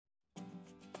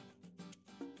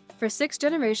For 6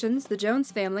 generations, the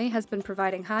Jones family has been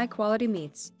providing high-quality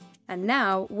meats. And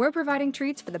now, we're providing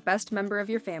treats for the best member of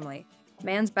your family,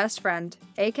 man's best friend,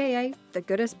 aka the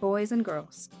goodest boys and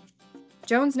girls.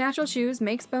 Jones Natural Chews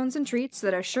makes bones and treats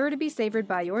that are sure to be savored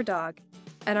by your dog,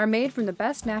 and are made from the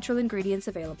best natural ingredients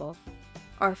available.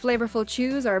 Our flavorful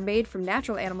chews are made from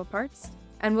natural animal parts,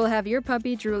 and will have your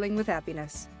puppy drooling with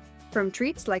happiness. From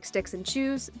treats like sticks and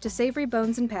chews to savory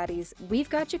bones and patties, we've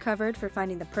got you covered for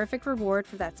finding the perfect reward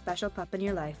for that special pup in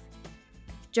your life.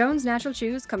 Jones Natural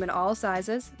Chews come in all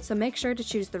sizes, so make sure to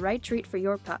choose the right treat for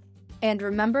your pup. And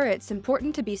remember, it's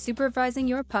important to be supervising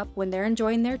your pup when they're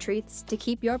enjoying their treats to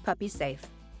keep your puppy safe.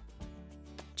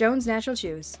 Jones Natural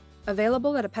Chews,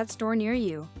 available at a pet store near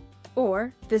you.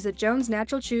 Or visit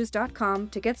jonesnaturalchews.com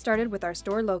to get started with our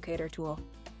store locator tool.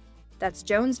 That's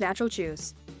Jones Natural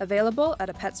Chews, available at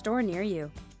a pet store near you.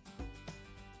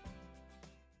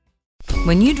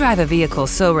 When you drive a vehicle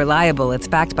so reliable it's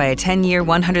backed by a 10-year,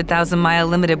 100,000-mile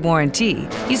limited warranty,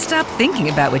 you stop thinking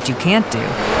about what you can't do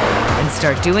and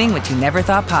start doing what you never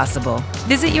thought possible.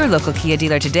 Visit your local Kia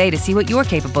dealer today to see what you're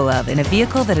capable of in a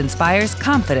vehicle that inspires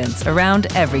confidence around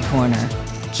every corner.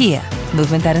 Kia,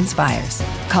 movement that inspires.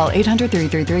 Call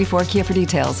 800-333-4KIA for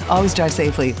details. Always drive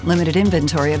safely. Limited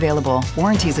inventory available.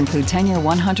 Warranties include 10-year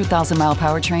 100,000-mile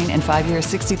powertrain and 5-year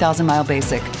 60,000-mile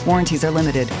basic. Warranties are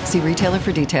limited. See retailer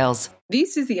for details.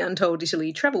 This is the Untold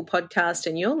Italy Travel Podcast,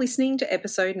 and you're listening to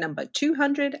episode number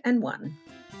 201.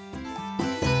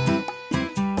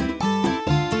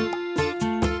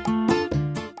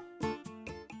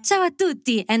 Ciao a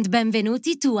tutti and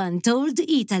benvenuti to Untold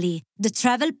Italy, the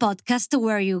travel podcast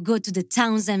where you go to the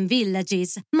towns and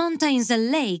villages, mountains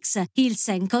and lakes, hills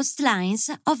and coastlines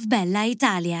of Bella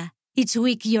Italia. Each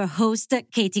week your host,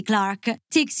 Katie Clark,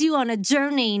 takes you on a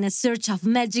journey in search of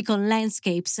magical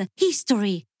landscapes,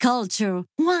 history, culture,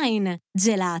 wine,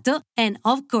 gelato, and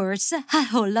of course, a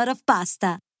whole lot of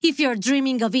pasta. If you're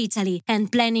dreaming of Italy and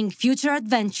planning future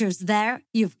adventures there,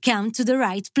 you've come to the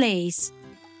right place.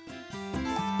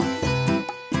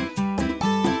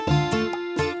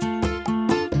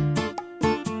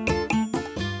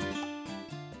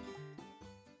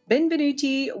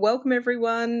 Benvenuti, welcome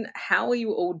everyone. How are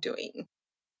you all doing?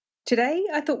 Today,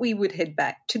 I thought we would head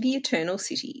back to the Eternal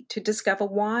City to discover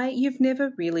why you've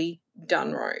never really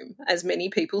done Rome, as many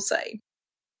people say.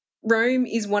 Rome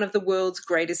is one of the world's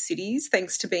greatest cities,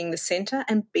 thanks to being the centre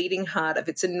and beating heart of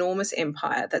its enormous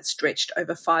empire that stretched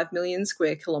over 5 million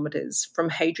square kilometres, from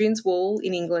Hadrian's Wall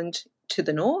in England to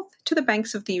the north to the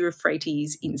banks of the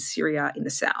Euphrates in Syria in the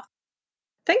south.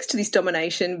 Thanks to this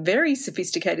domination, very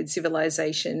sophisticated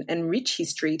civilization, and rich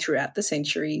history throughout the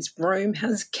centuries, Rome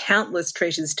has countless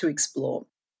treasures to explore.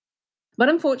 But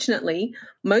unfortunately,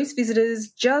 most visitors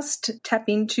just tap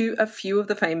into a few of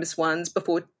the famous ones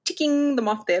before ticking them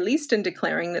off their list and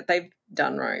declaring that they've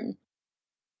done Rome.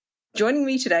 Joining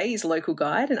me today is local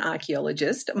guide and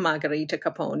archaeologist Margherita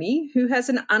Caponi, who has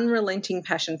an unrelenting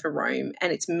passion for Rome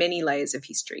and its many layers of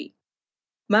history.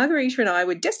 Margherita and I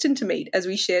were destined to meet as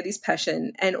we share this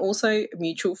passion and also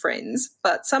mutual friends,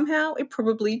 but somehow it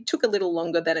probably took a little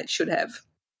longer than it should have.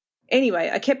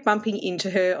 Anyway, I kept bumping into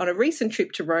her on a recent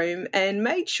trip to Rome and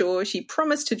made sure she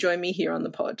promised to join me here on the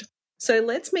pod. So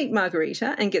let's meet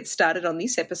Margherita and get started on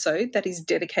this episode that is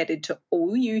dedicated to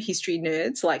all you history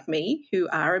nerds like me who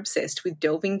are obsessed with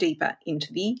delving deeper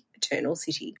into the Eternal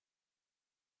City.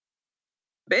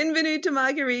 Benvenuta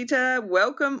Margherita,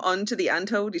 welcome onto the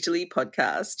Untold Italy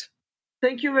podcast.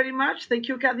 Thank you very much. Thank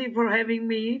you, Kathy, for having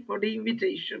me, for the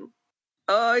invitation.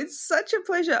 Oh, it's such a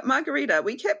pleasure. Margherita,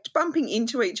 we kept bumping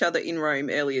into each other in Rome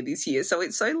earlier this year, so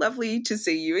it's so lovely to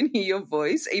see you and hear your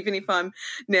voice, even if I'm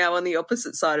now on the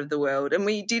opposite side of the world. And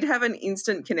we did have an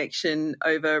instant connection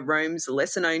over Rome's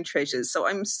lesser-known treasures, so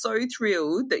I'm so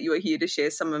thrilled that you are here to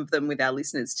share some of them with our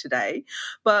listeners today.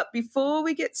 But before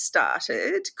we get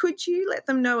started, could you let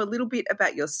them know a little bit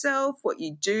about yourself, what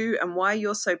you do, and why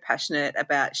you're so passionate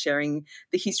about sharing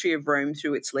the history of Rome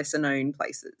through its lesser-known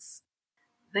places?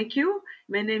 Thank you.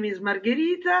 My name is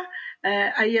Margherita.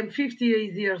 I am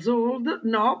 58 years old.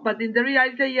 No, but in the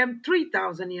reality, I am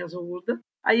 3,000 years old.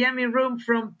 I am in Rome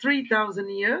from 3,000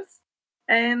 years.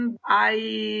 And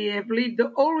I have lived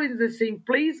always in the same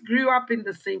place, grew up in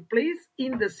the same place,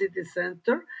 in the city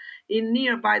center, in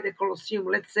nearby the Colosseum,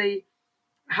 let's say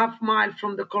half mile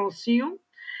from the Colosseum,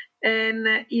 and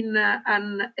in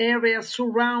an area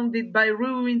surrounded by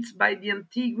ruins, by the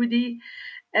antiquity.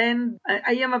 And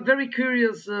I am a very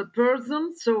curious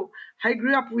person, so I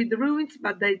grew up with the ruins,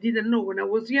 but I didn't know. When I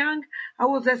was young, I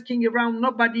was asking around.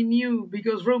 Nobody knew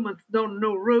because Romans don't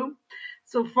know Rome.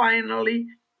 So finally,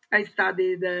 I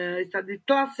studied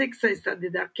classics, I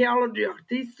studied archaeology, art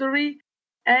history,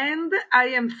 And I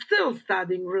am still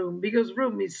studying Rome because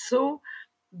Rome is so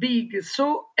big,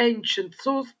 so ancient,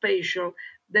 so spatial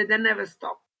that I never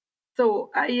stop. So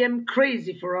I am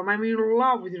crazy for Rome. I'm in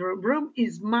love with Rome. Rome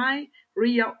is my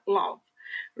real love.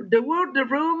 The word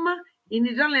Rome in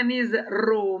Italian is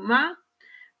Roma.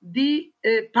 The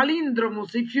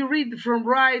palindromus, if you read from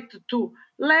right to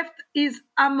left, is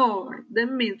amor. That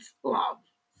means love.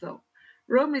 So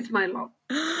Rome is my love.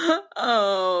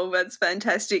 Oh, that's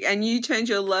fantastic. And you turned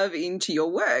your love into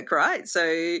your work, right?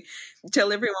 So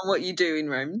tell everyone what you do in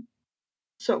Rome.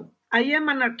 So I am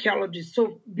an archaeologist.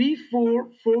 So before,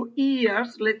 for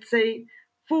years, let's say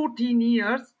 14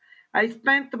 years, I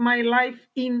spent my life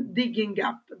in digging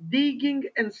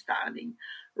and studying.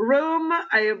 Rome,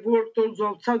 I have worked also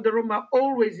outside Rome,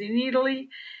 always in Italy,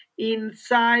 in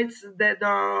sites that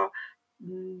are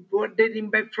were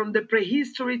dating back from the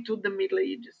prehistory to the Middle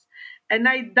Ages. And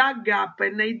I dug up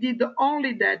and I did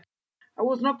only that. I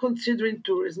was not considering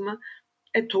tourism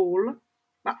at all,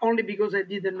 but only because I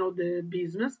didn't know the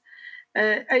business.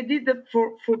 I did that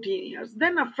for 14 years.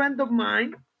 Then a friend of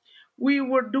mine, we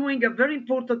were doing a very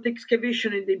important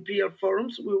excavation in the Imperial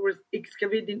Forums. We were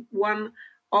excavating one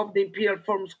of the Imperial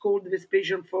Forums called the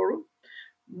Vespasian Forum,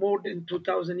 more than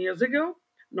 2,000 years ago.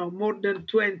 No, more than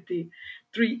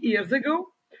 23 years ago.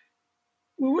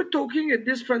 We were talking, and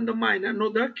this friend of mine,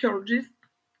 another archaeologist,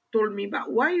 told me, but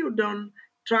why you don't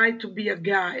try to be a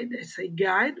guide? I say,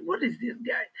 guide? What is this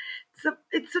guide?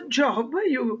 It's a job.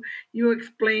 You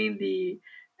explain the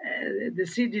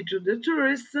city to the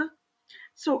tourists.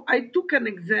 So I took an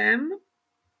exam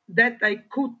that I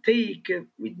could take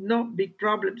with no big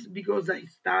problems because I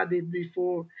studied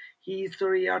before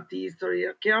history, art history,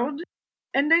 archaeology,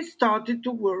 and I started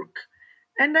to work.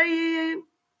 And I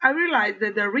realized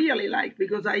that I really like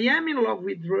because I am in love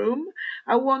with Rome.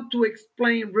 I want to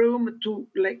explain Rome to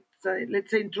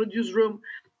let's say introduce Rome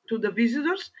to the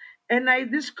visitors, and I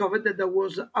discovered that there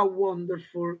was a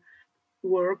wonderful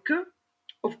work.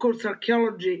 Of course,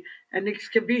 archaeology and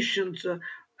excavations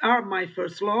are my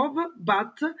first love,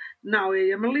 but now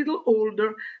I am a little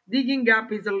older. Digging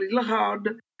up is a little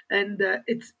hard, and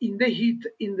it's in the heat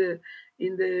in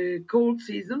the cold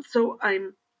season. So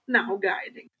I'm now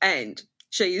guiding. And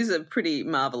she is a pretty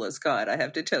marvellous guide, I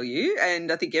have to tell you.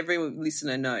 And I think every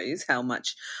listener knows how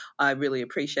much I really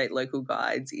appreciate local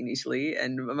guides in Italy.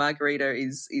 And Margherita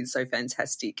is so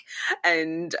fantastic.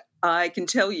 And I can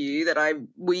tell you that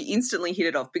we instantly hit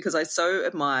it off because I so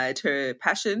admired her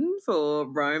passion for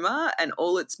Roma and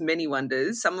all its many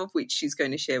wonders, some of which she's going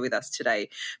to share with us today.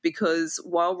 Because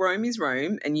while Rome is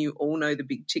Rome, and you all know the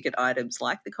big ticket items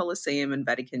like the Colosseum and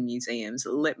Vatican museums,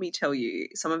 let me tell you,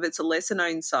 some of its lesser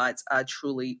known sites are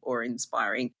truly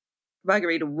awe-inspiring.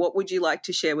 Margherita, what would you like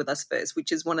to share with us first,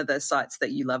 which is one of the sites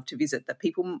that you love to visit that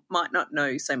people might not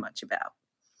know so much about?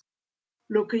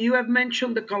 Look, you have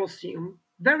mentioned the Colosseum.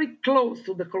 Very close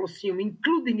to the Colosseum,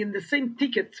 including in the same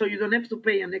ticket, so you don't have to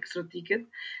pay an extra ticket,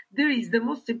 there is the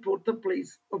most important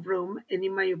place of Rome, and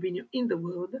in my opinion, in the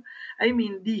world. I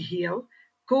mean, the hill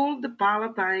called the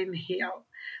Palatine Hill.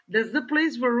 That's the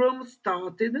place where Rome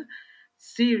started,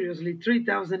 seriously,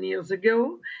 3,000 years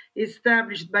ago,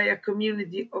 established by a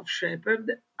community of shepherds,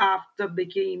 after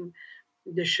became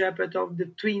the shepherd of the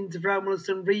twins Romulus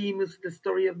and Remus, the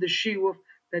story of the she-wolf,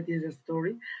 that is a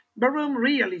story. But Rome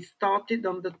really started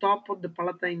on the top of the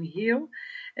Palatine Hill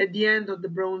at the end of the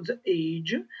Bronze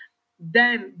Age.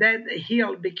 Then that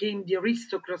hill became the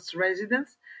aristocrats'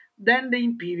 residence, then the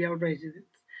imperial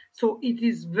residence. So it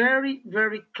is very,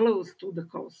 very close to the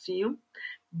Colosseum.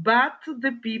 But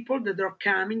the people that are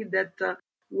coming that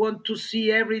want to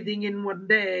see everything in one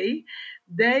day,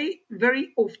 they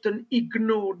very often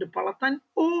ignore the Palatine,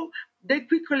 or they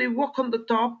quickly walk on the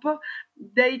top,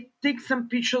 they take some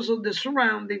pictures of the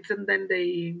surroundings, and then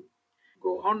they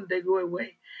go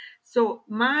away. So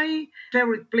my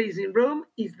favorite place in Rome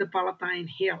is the Palatine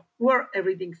Hill, where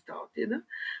everything started,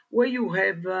 where you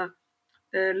have,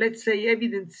 let's say,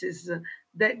 evidences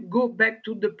that go back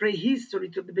to the prehistory,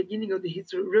 to the beginning of the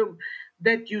history of Rome,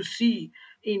 that you see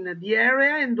in the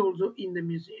area and also in the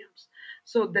museums.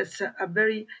 So that's a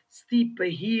very steep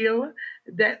hill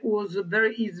that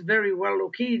is very well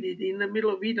located in the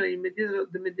middle of Italy, in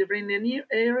the Mediterranean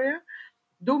area,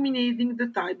 dominating the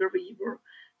Tiber River.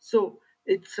 So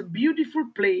it's a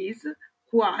beautiful place,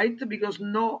 quiet because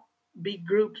no big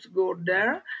groups go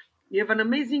there. You have an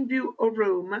amazing view of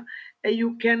Rome, and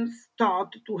you can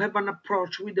start to have an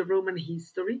approach with the Roman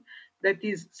history that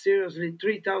is seriously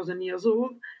 3,000 years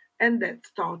old, and that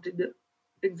started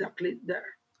exactly there.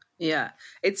 Yeah,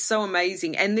 it's so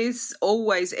amazing. And there's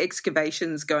always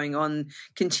excavations going on,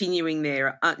 continuing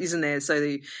there, isn't there?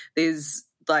 So there's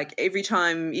like every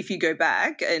time, if you go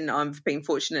back, and I've been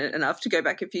fortunate enough to go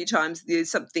back a few times,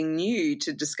 there's something new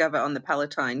to discover on the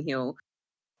Palatine Hill.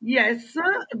 Yes,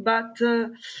 but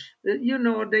the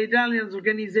Italian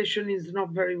organization is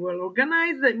not very well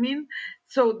organized. I mean,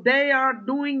 so they are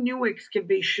doing new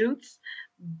excavations,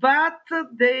 but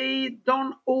they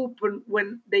don't open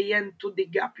when they end to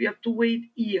dig up. You have to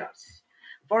wait years.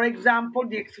 For example,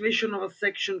 the excavation of a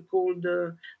section called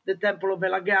the Temple of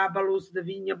Elagabalus, the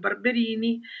Vigna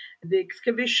Barberini, the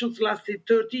excavations lasted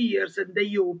 30 years and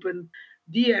they opened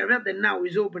the area that now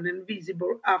is open and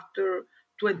visible after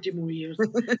 20 more years.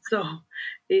 So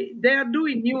they are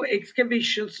doing new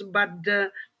excavations, but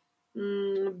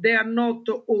they are not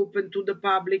open to the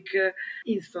public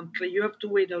instantly. You have to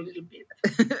wait a little bit.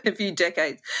 A few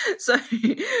decades. So,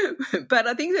 but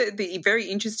I think that the very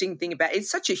interesting thing about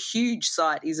it's such a huge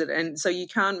site, is it? And so you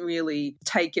can't really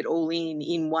take it all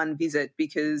in one visit,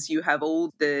 because you have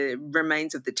all the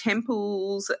remains of the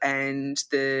temples and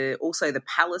also the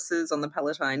palaces on the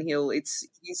Palatine Hill. It's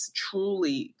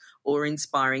truly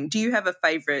awe-inspiring. Do you have a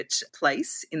favourite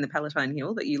place in the Palatine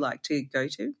Hill that you like to go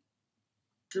to?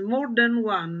 More than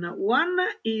one. One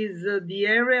is the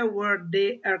area where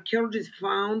the archaeologists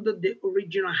found the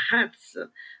original huts,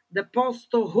 the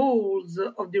postal holes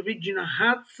of the original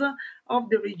huts of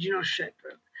the original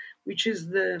shepherd, which is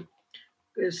the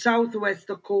southwest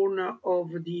corner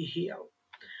of the hill.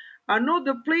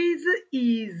 Another place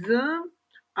is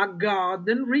a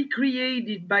garden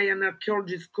recreated by an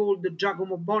archaeologist called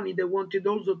Giacomo Boni. They wanted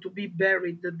also to be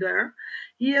buried there.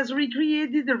 He has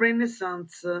recreated the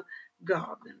Renaissance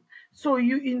garden. So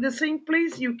you, in the same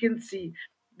place, you can see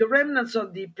the remnants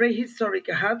of the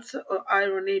prehistoric huts or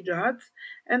Iron Age huts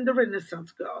and the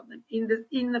Renaissance garden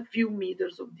in a few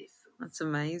meters of distance. That's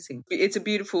amazing. It's a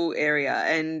beautiful area,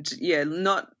 and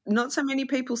not so many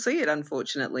people see it,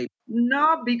 unfortunately.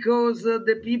 No, because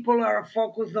the people are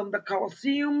focused on the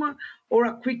Colosseum or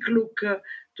a quick look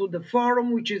to the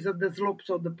Forum, which is at the slopes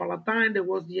of the Palatine. There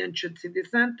was the ancient city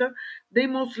center. They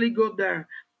mostly go there.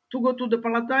 To go to the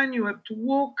Palatine, you have to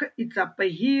walk. It's up a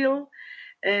hill,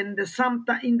 and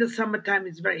in the summertime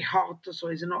it's very hot, so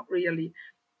it's not really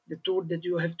the tour that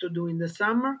you have to do in the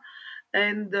summer.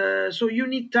 And so you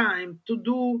need time to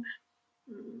do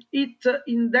it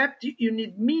in depth. You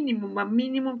need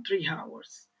minimum 3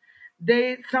 hours.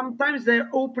 Sometimes they're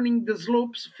opening the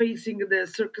slopes facing the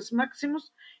Circus Maximus.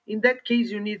 In that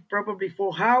case, you need probably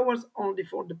 4 hours only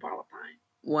for the Palatine.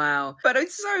 Wow. But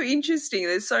it's so interesting.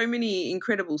 There's so many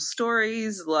incredible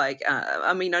stories. Like,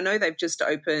 I know they've just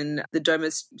opened the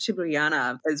Domus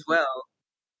Tibriana as well.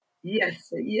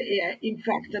 Yes, yeah. In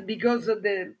fact, because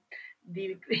the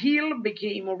hill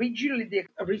became originally the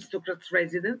aristocrats'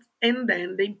 residence and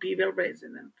then the imperial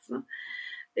residence.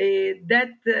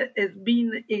 That has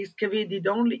been excavated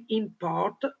only in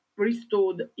part,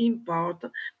 restored in part,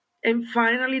 and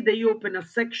finally they open a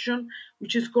section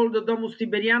which is called the Domus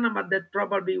Tiberiana, but that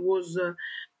probably was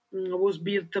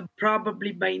built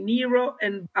probably by Nero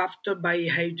and after by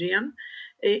Hadrian.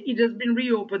 It has been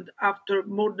reopened after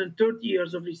more than 30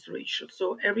 years of restoration.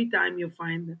 So every time you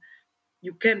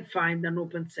can find an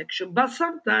open section. But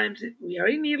sometimes we are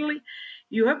in Italy,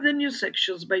 you have the new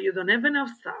sections, but you don't have enough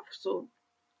staff. So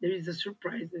there is a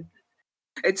surprise.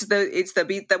 It's the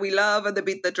bit that we love and the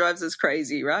bit that drives us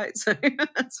crazy, right? So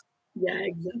yeah,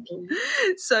 exactly.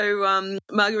 So,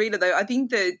 Margherita, though, I think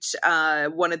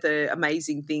that one of the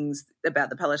amazing things about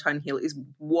the Palatine Hill is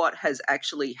what has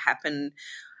actually happened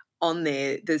on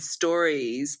there, the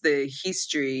stories, the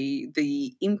history,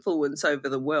 the influence over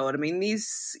the world. I mean,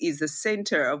 this is the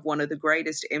center of one of the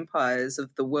greatest empires of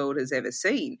the world has ever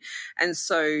seen. And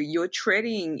so you're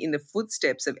treading in the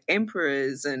footsteps of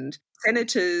emperors and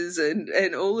senators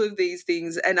and all of these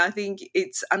things. And I think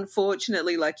it's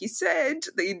unfortunately, like you said,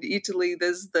 in Italy,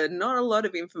 there's not a lot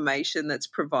of information that's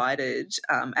provided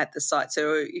at the site.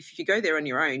 So if you go there on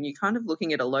your own, you're kind of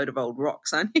looking at a load of old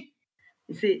rocks, aren't you?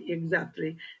 See,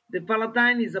 exactly. The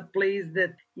Palatine is a place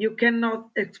that you cannot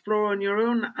explore on your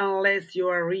own unless you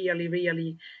are really,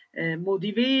 really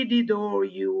motivated, or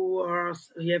you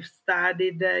have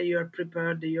studied, you are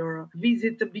prepared your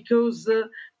visit, because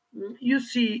you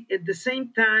see at the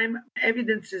same time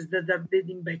evidences that are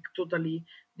dating back totally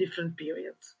different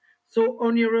periods. So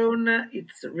on your own,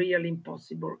 it's really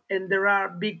impossible. And there are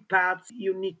big paths.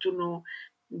 You need to know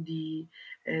the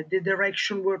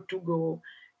direction where to go.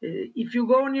 If you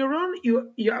go on your own,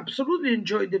 you absolutely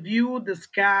enjoy the view, the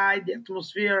sky, the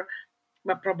atmosphere,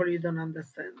 but probably you don't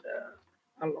understand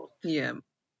a lot. Yeah.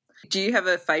 Do you have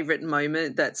a favorite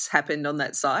moment that's happened on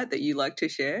that site that you like to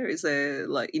share? Is there,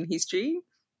 like, in history?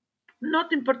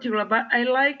 Not in particular, but I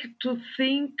like to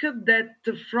think that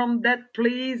from that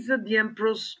place, the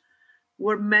emperors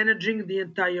were managing the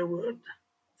entire world.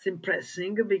 It's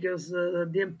impressive because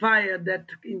the empire that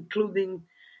including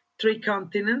three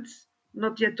continents,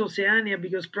 not yet Oceania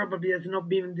because probably has not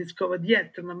been discovered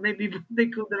yet, but maybe they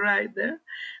could arrive there,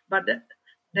 but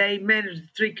they managed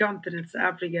three continents,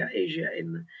 Africa, Asia,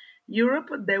 and Europe.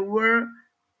 They were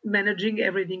managing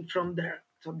everything from there.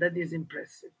 So that is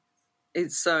impressive.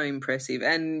 It's so impressive.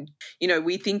 And,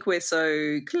 we think we're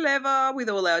so clever with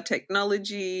all our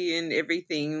technology and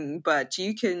everything, but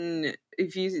you can,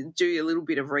 if you do a little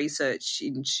bit of research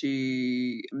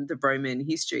into the Roman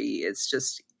history, it's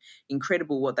just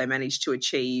incredible what they managed to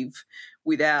achieve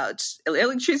without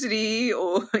electricity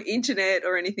or internet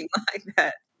or anything like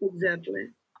that. Exactly.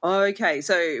 Okay,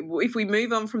 so if we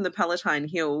move on from the Palatine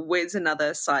Hill, where's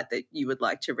another site that you would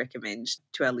like to recommend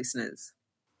to our listeners?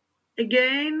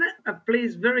 Again, a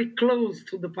place very close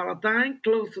to the Palatine,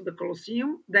 close to the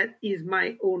Colosseum. That is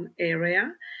my own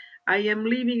area. I am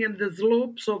living in the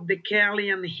slopes of the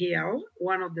Caelian Hill,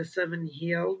 one of the 7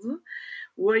 hills,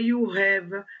 where you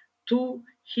have 2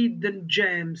 hidden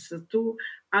gems, 2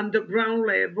 underground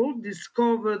level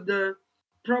discovered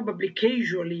probably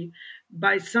casually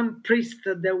by some priests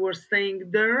that were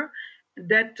staying there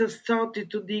that started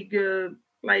to dig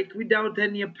like without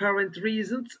any apparent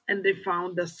reasons, and they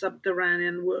found a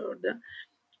subterranean world.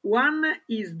 One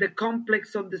is the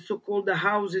complex of the so-called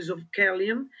houses of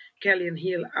Caelian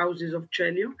Hill, houses of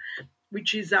Celio,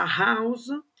 which is a house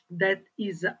that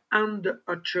is under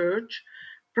a church,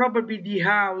 probably the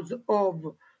house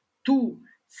of 2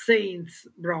 saints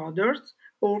brothers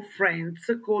or friends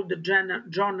called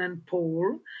John and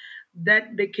Paul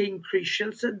that became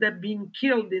Christians that been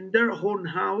killed in their own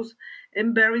house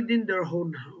and buried in their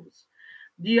own house.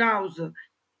 The house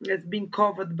has been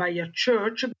covered by a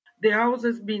church. The house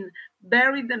has been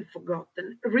buried and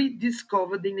forgotten,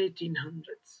 rediscovered in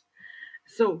 1800s.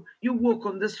 So you walk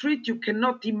on the street, you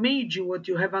cannot imagine what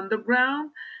you have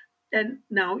underground, and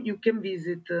now you can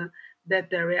visit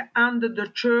that area under the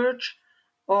church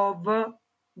of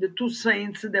the 2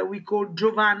 saints that we call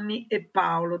Giovanni and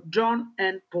Paolo, John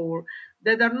and Paul,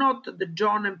 that are not the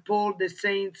John and Paul, the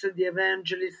saints, the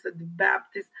evangelists, the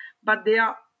Baptists, but they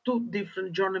are 2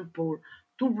 different John and Paul,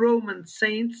 2 Roman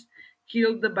saints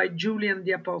killed by Julian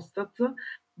the Apostate,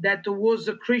 that was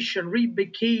a Christian, he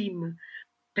became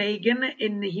pagan,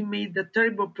 and he made a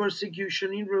terrible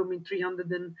persecution in Rome in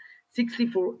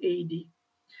 364 AD.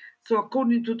 So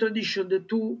according to tradition, the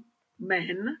 2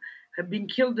 men have been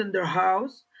killed in their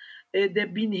house.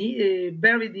 They've been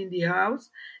buried in the house,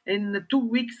 and 2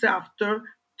 weeks after,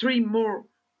 3 more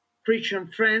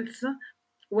Christian friends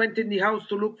went in the house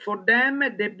to look for them.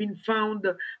 They've been found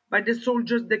by the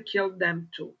soldiers that killed them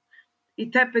too.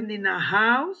 It happened in a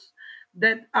house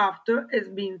that after has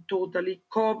been totally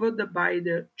covered by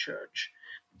the church.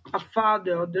 A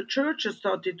father of the church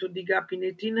started to dig up in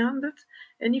 1800s,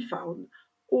 and he found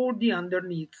all the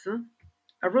underneath.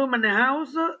 A Roman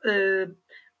house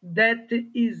that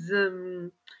is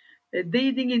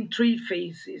dating in 3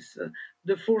 phases: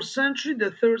 the 4th century,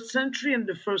 the 3rd century, and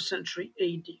the 1st century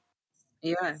AD.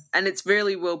 Yeah, and it's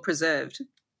really well preserved.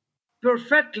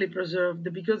 Perfectly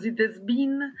preserved because it has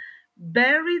been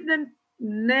buried and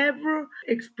never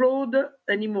explored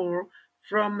anymore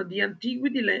from the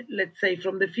antiquity, let's say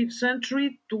from the 5th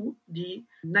century to the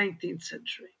 19th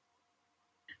century.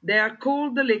 They are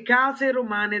called le case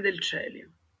romane del Celio,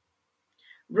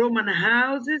 Roman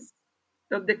houses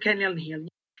of the Caelian Hill.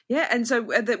 Yeah, and so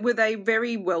were they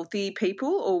very wealthy people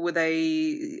or were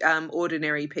they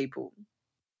ordinary people?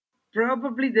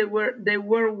 Probably they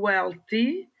were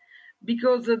wealthy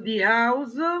because the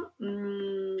house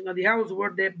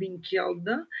where they've been killed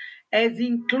has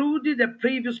included a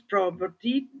previous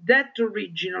property that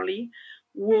originally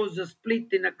was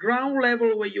split in a ground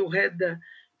level where you had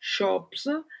shops,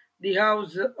 the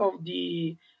house of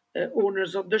the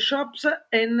owners of the shops,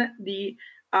 and the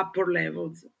upper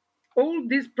levels. All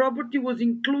this property was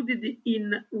included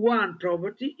in one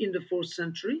property in the 4th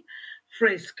century,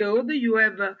 frescoed. You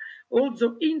have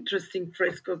also interesting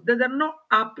frescoes that are not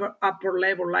upper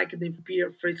level like the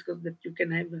imperial frescoes that you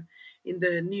can have in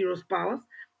the Nero's palace,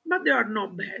 but they are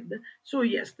not bad. So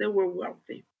yes, they were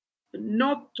wealthy.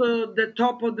 Not the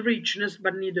top of the richness,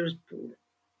 but neither is poor.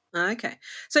 Okay.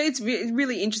 So it's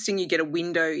really interesting you get a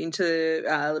window into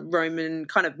Roman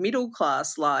kind of middle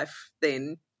class life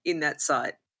then in that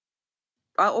site.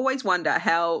 I always wonder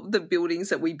how the buildings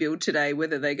that we build today,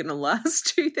 whether they're going to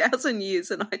last 2,000 years,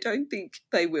 and I don't think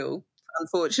they will,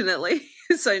 unfortunately.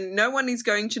 So no one is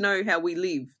going to know how we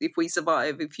live if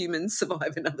humans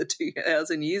survive another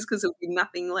 2,000 years, because there'll be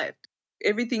nothing left.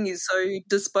 everything is so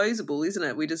disposable, isn't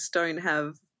it? We just don't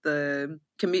have the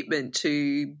commitment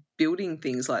to building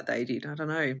things like they did. I don't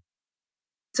know.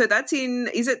 So that's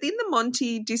is it in the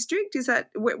Monte district? Is that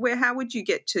where how would you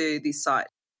get to this site?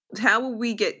 How will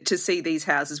we get to see these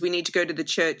houses? We need to go to the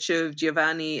Church of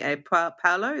Giovanni e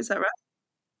Paolo, is that right?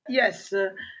 Yes,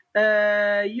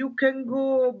 you can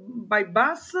go by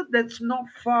bus. That's not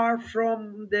far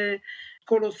from the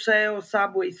Colosseum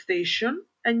subway station,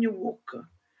 and you walk.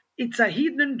 It's a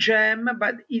hidden gem,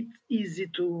 but it's easy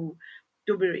to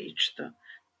be reached.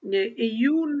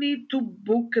 You need to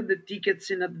book the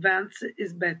tickets in advance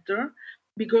is better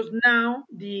because now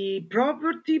the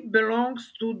property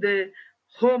belongs to the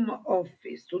Home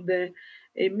Office, to the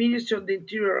Ministry of the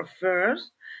Interior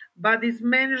Affairs, but it's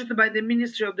managed by the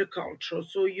Ministry of the Culture.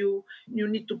 So you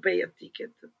need to pay a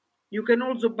ticket. You can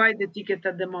also buy the ticket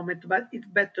at the moment, but it's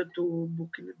better to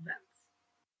book in advance.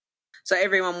 So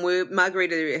everyone,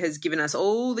 Margarita has given us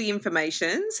all the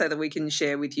information so that we can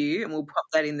share with you, and we'll pop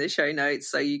that in the show notes.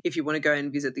 So if you want to go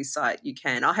and visit this site, you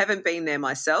can. I haven't been there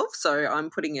myself, so I'm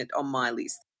putting it on my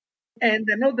list. And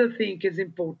another thing is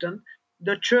important.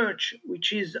 The church,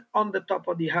 which is on the top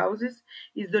of the houses,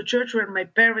 is the church where my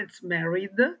parents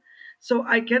married. So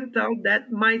I can tell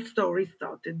that my story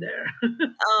started there.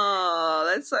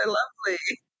 Oh, that's so lovely.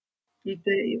 If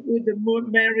they would have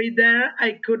married there,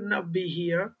 I could not be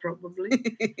here, probably.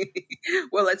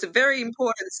 Well, it's a very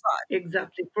important site.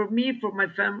 Exactly. For me, for my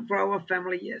for our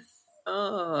family, yes.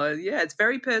 Oh, yeah, it's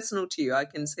very personal to you. I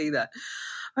can see that.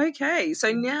 Okay,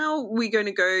 so now we're going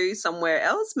to go somewhere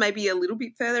else, maybe a little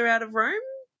bit further out of Rome?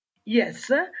 Yes,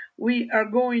 we are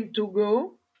going to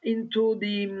go into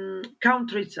the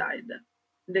countryside.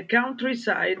 The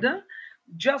countryside,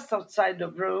 just outside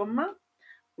of Rome.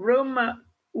 Rome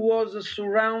was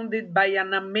surrounded by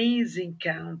an amazing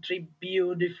country,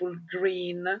 beautiful,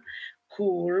 green,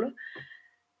 cool,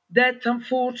 that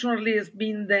unfortunately has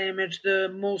been damaged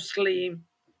mostly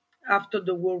after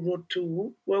the World War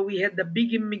II, where we had a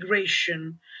big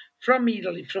immigration from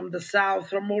Italy, from the south,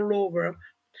 from all over.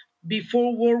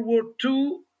 Before World War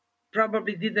II,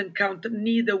 probably didn't count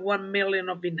neither 1 million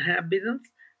of inhabitants.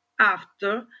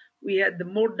 After, we had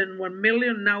more than 1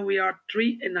 million. Now we are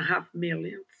 3.5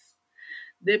 million.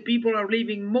 The people are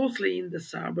living mostly in the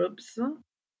suburbs.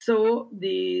 So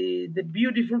the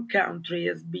beautiful country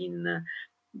has been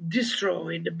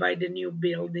destroyed by the new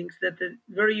buildings that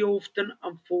very often,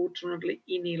 unfortunately,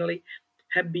 in Italy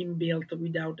have been built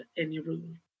without any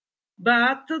rule.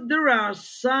 But there are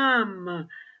some,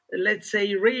 let's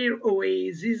say, rare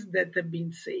oases that have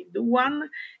been saved. One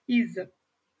is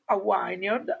a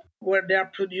vineyard where they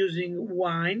are producing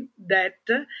wine. That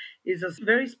is a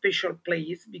very special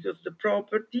place because the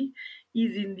property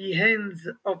is in the hands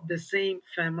of the same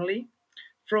family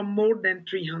from more than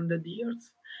 300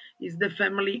 years. It's the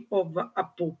family of a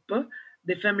pope,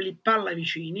 the family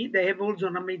Pallavicini. They have also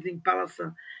an amazing palace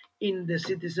in the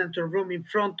city center of Rome in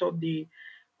front of the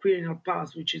Quirinal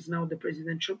Palace, which is now the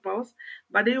presidential palace.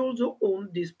 But they also own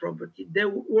this property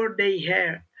where they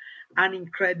have an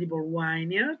incredible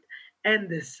vineyard, and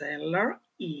the cellar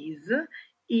is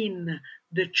in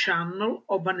the channel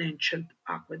of an ancient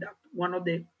aqueduct, one of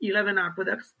the 11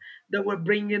 aqueducts that were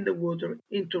bringing the water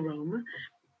into Rome.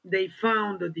 They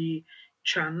found the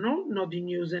channel, not in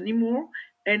use anymore,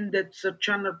 and that's a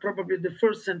channel probably the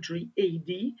first century AD,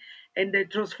 and they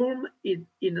transformed it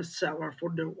in a cellar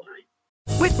for their wine.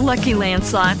 With Lucky Land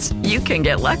Slots, you can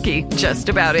get lucky just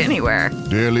about anywhere.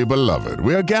 Dearly beloved,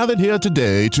 we are gathered here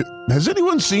today to... Has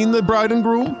anyone seen the bride and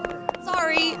groom?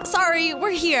 Sorry,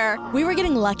 we're here. We were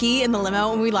getting lucky in the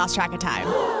limo and we lost track of time.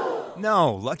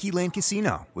 No, Lucky Land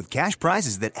Casino, with cash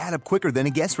prizes that add up quicker than a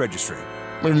guest registry.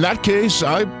 In that case,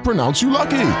 I pronounce you lucky.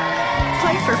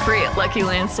 Play for free at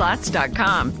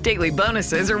LuckyLandSlots.com. Daily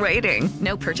bonuses are waiting.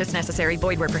 No purchase necessary.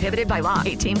 Void where prohibited by law.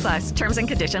 18+. Terms and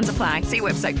conditions apply. See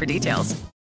website for details.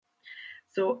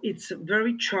 So it's a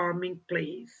very charming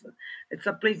place. It's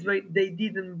a place where they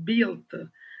didn't build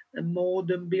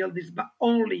modern buildings, but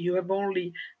you have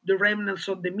only the remnants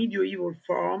of the medieval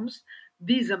farms,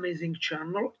 this amazing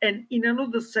channel, and in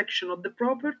another section of the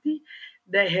property,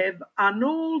 they have an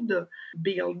old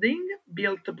building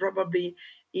built probably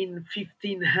in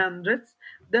 1500s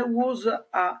that was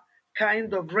a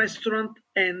kind of restaurant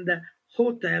and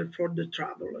hotel for the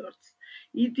travelers.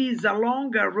 It is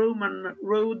along a Roman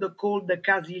road called the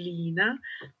Casilina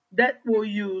that was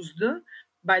used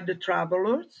by the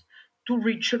travelers to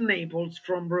reach Naples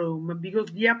from Rome,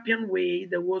 because the Appian Way,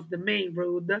 that was the main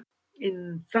road,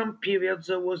 in some periods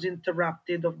was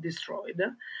interrupted or destroyed.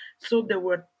 So there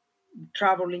were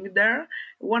traveling there.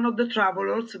 One of the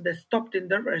travelers that stopped in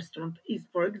the restaurant is,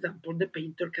 for example, the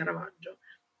painter Caravaggio.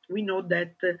 We know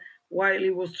that while he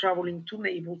was traveling to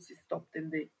Naples, he stopped in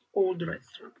the old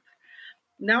restaurant.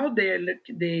 Now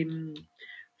the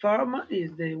farm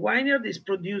is the vineyard is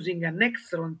producing an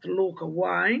excellent local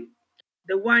wine.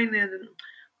 The wine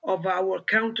of our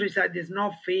countryside is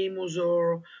not famous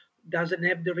or doesn't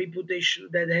have the reputation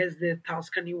that has the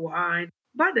Tuscany wine,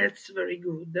 but that's very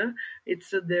good.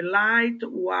 It's the light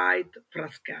white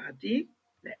Frascati,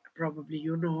 that probably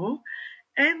you know,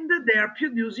 and they are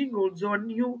producing also a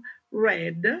new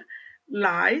red,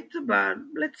 light, but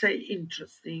let's say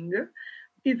interesting.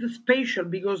 It's special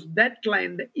because that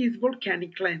land is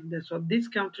volcanic land. So this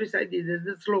countryside is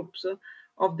the slopes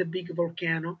of the big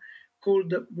volcano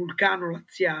called Vulcano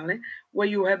Laziale, where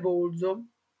you have also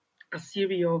a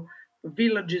series of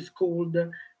villages called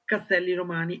Castelli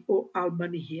Romani or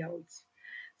Albani Hills.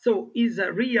 So it's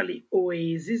a really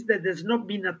oasis that has not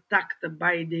been attacked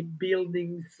by the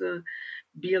buildings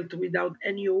built without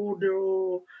any order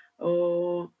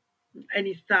or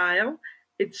any style.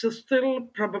 It's still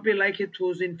probably like it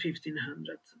was in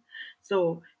 1500s.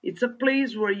 So it's a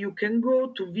place where you can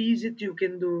go to visit, you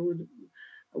can do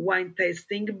wine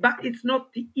tasting, but it's not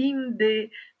in the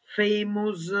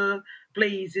famous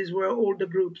places where all the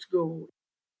groups go.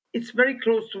 It's very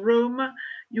close to Rome.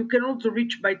 You can also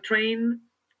reach by train,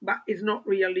 but it's not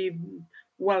really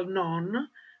well known.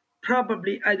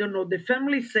 Probably, I don't know. The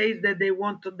family says that they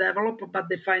want to develop, but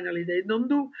they don't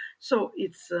do. So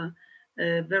it's a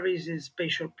very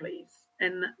special place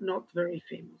and not very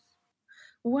famous.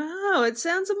 Wow, it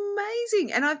sounds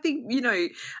amazing. And I think,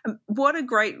 what a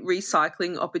great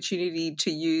recycling opportunity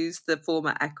to use the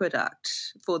former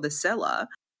aqueduct for the cellar,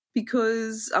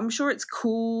 because I'm sure it's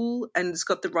cool and it's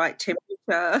got the right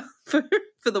temperature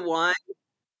for the wine.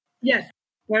 Yes,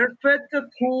 perfect,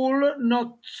 cool,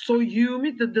 not so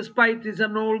humid, despite it's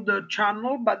an old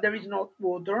channel, but there is not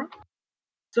water.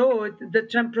 So the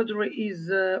temperature is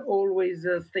always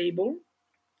stable,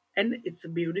 and it's a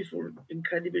beautiful,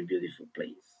 incredibly beautiful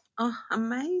place. Oh,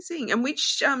 amazing. And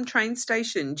which train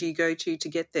station do you go to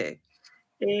get there?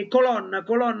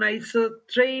 Colonna is a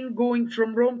train going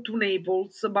from Rome to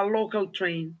Naples, but local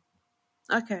train.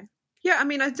 Okay. Yeah, I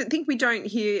mean, I think we don't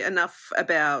hear enough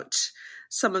about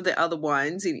some of the other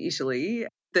wines in Italy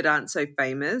that aren't so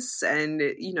famous. And,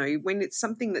 when it's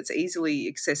something that's easily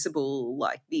accessible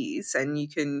like this and you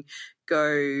can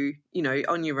go,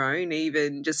 on your own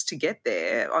even just to get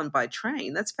there by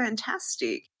train, that's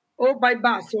fantastic. Or by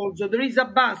bus also. There is a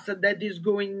bus that is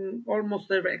going almost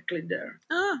directly there.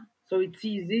 Ah. So it's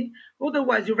easy.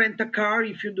 Otherwise, you rent a car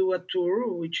if you do a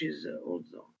tour, which is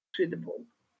also suitable.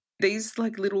 These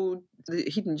little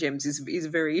hidden gems is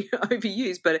very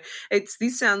overused, but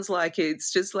this sounds like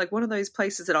it's just like one of those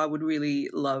places that I would really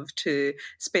love to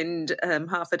spend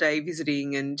half a day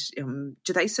visiting. And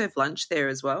do they serve lunch there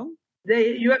as well?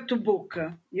 You have to book.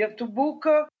 You have to book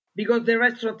because the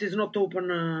restaurant is not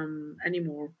open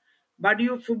anymore. But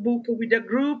you have to book with a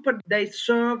group. They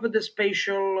serve the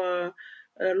special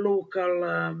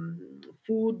local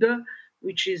food,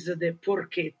 which is the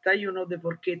porchetta. You know the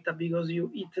porchetta because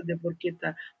you eat the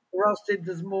porchetta, roasted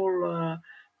small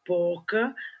pork,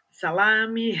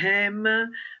 salami, ham,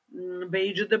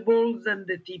 vegetables, and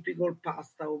the typical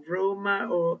pasta of Rome,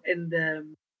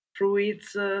 and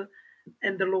fruits,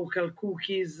 and the local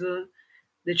cookies, the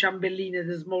ciambelline,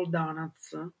 the small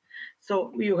donuts.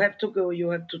 So you have to go, you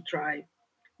have to try.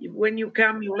 When you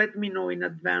come, you let me know in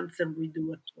advance and we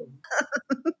do it.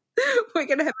 We're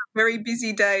going to have a very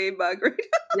busy day, Margaret.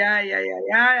 Yeah.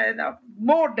 And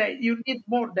more days. You need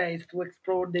more days to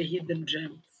explore the hidden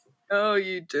gems. Oh,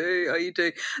 you do.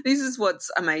 This is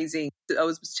what's amazing. I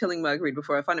was telling Marguerite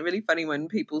before, I find it really funny when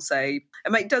people say,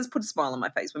 and it does put a smile on my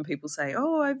face when people say,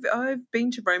 oh, I've been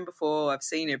to Rome before, I've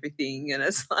seen everything. And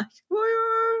it's like,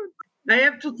 whoa. I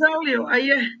have to tell you,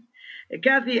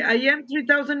 Kathy, I am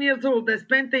 3,000 years old. I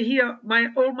spent here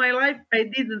all my life. I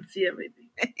didn't see everything.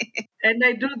 And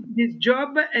I do this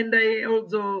job, and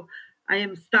I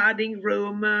am studying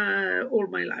Rome all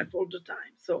my life, all the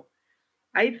time. So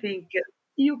I think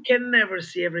you can never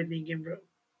see everything in Rome.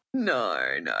 No.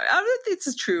 I don't think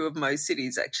it's true of most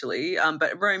cities, actually,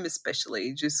 but Rome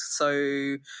especially, just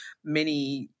so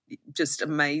many just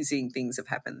amazing things have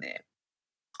happened there.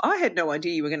 I had no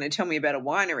idea you were going to tell me about a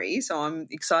winery, so I'm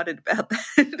excited about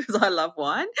that because I love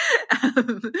wine.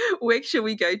 Where shall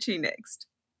we go to next?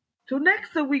 So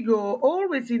next we go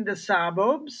always in the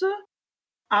suburbs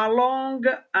along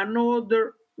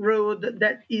another road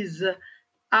that is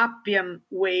Appian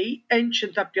Way,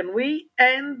 ancient Appian Way,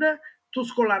 and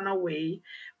Tuscolana Way.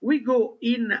 We go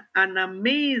in an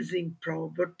amazing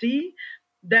property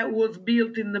that was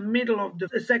built in the middle of the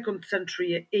 2nd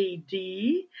century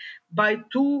AD by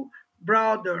two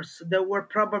brothers that were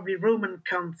probably Roman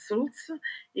consuls,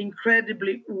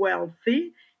 incredibly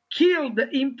wealthy, killed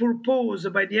in purpose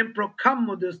by the Emperor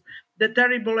Commodus, the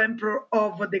terrible emperor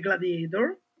of the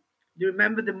Gladiator. Do you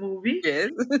remember the movie? Yes.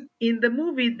 In the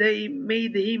movie, they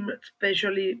made him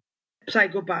especially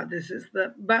psychopathicist,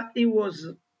 but it was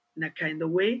in a kind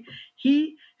of way.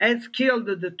 He has killed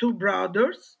the two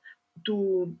brothers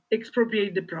to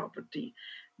expropriate the property.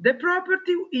 The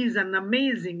property is an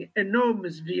amazing,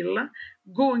 enormous villa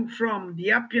going from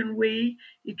the Appian Way.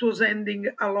 It was ending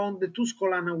along the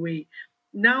Tuscolana Way.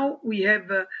 Now we have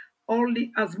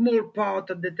only a small part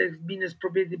that has been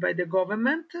expropriated by the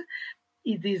government.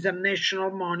 It is a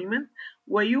national monument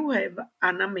where you have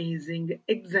an amazing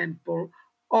example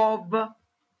of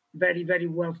very, very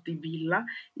wealthy villa.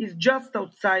 It's just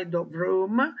outside of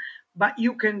Rome, but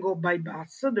you can go by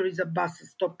bus. There is a bus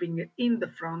stopping in the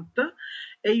front,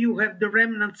 and you have the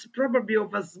remnants probably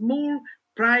of a small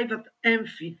private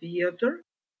amphitheater,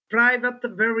 private,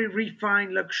 very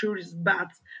refined, luxurious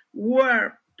baths,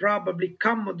 where probably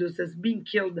Commodus has been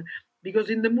killed, because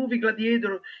in the movie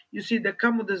Gladiator, you see the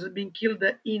Commodus has been killed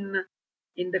in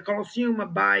the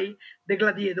Colosseum by the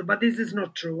Gladiator, but this is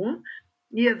not true.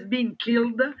 He has been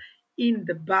killed in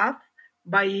the bath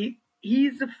by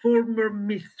his former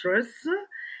mistress,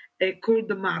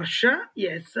 called Marcia,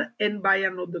 yes, and by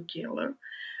another killer,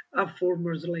 a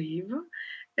former slave.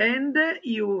 And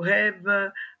you have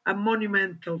a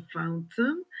monumental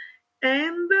fountain,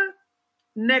 and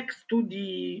next to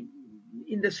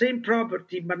in the same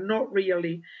property, but not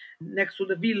really next to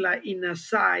the villa, in a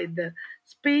side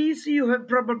space, you have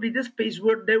probably the space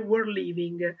where they were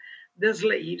living, the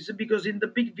slaves, because in the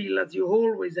big villas you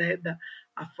always had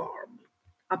a farm,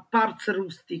 a pars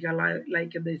rustica,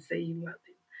 like they say in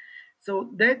Latin. So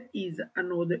that is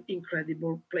another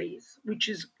incredible place, which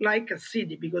is like a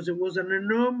city, because it was an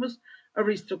enormous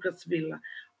aristocrat's villa.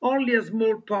 Only a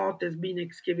small part has been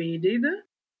excavated.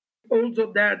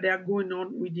 Also there, they are going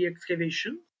on with the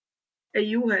excavation. And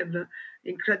you have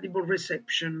incredible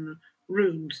reception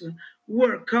rooms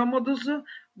where Commodus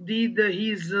did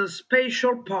his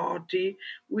special party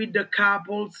with the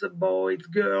couples, boys,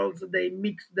 girls. They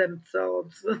mixed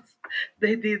themselves.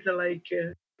 They did like,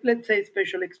 let's say,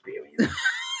 special experience.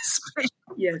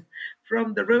 Yes.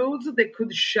 From the roads, they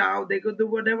could shout, they could do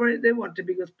whatever they wanted,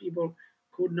 because people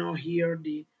could not hear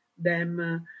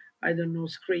them, I don't know,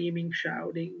 screaming,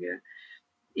 shouting.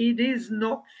 It is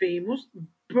not famous,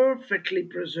 perfectly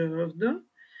preserved,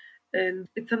 and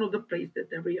it's another place that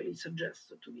I really suggest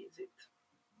to visit.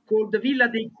 Called the Villa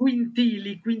dei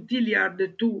Quintili. Quintili are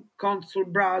the two consul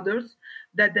brothers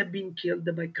that have been killed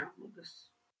by Commodus.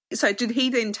 So did he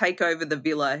then take over the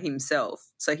villa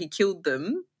himself? So he killed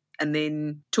them and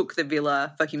then took the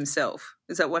villa for himself.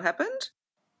 Is that what happened?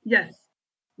 Yes.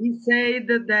 He said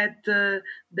that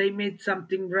they made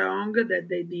something wrong, that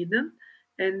they didn't,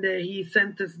 and he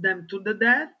sentenced them to the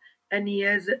death, and he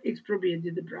has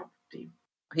expropriated the property.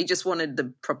 He just wanted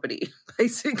the property,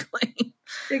 basically.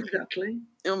 Exactly.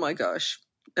 Oh, my gosh.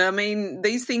 I mean,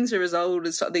 these things are as old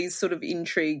as these sort of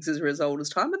intrigues are as old as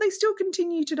time, but they still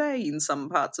continue today in some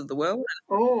parts of the world.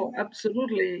 Oh,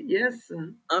 absolutely, yes.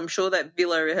 I'm sure that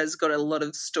villa has got a lot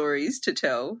of stories to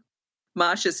tell.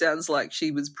 Marcia sounds like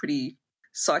she was pretty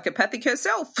psychopathic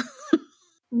herself.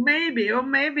 Maybe, or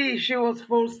maybe she was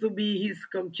forced to be his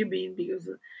concubine because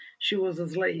she was a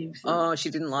slave. So. Oh, she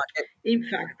didn't like it. In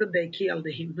fact, they killed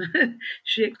him.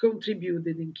 She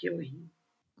contributed in killing him.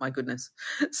 My goodness.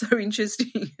 So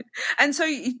interesting. And so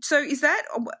is that,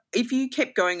 if you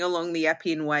kept going along the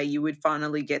Appian Way, you would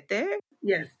finally get there?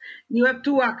 Yes. You have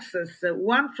two access,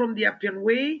 one from the Appian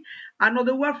Way,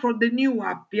 another one for the new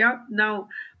Appia. Now,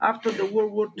 after the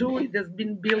World War II, it has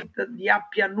been built the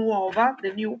Appia Nuova,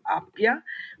 the new Appia,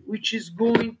 which is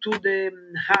going to the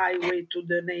highway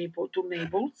to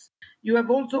Naples. You have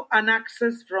also an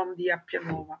access from the Appia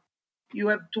Nuova. You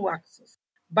have two access.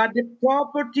 But the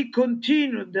property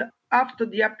continued after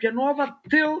the Appia Nuova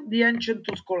till the ancient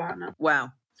Tuscolana.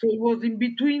 Wow. So it was in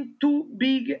between two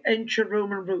big ancient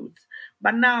Roman routes.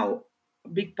 But now a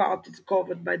big part is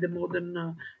covered by the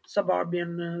modern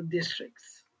suburban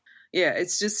districts. Yeah,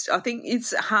 it's just, I think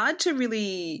it's hard to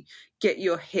really get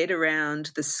your head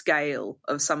around the scale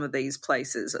of some of these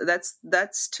places.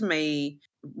 That's to me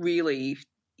really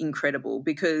incredible,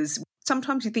 because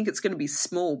sometimes you think it's going to be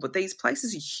small, but these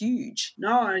places are huge.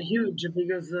 No, huge,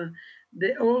 because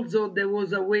also there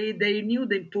was a way they knew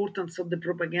the importance of the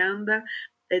propaganda,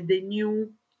 and they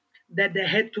knew that they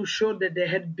had to show that they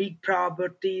had big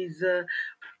properties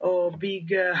or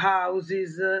big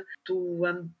houses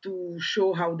to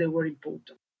show how they were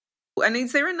important. And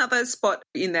is there another spot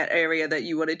in that area that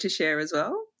you wanted to share as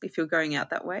well, if you're going out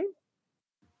that way?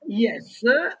 Yes,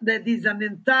 that is an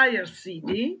entire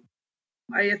city.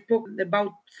 I have spoken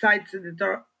about sites that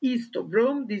are east of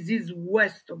Rome. This is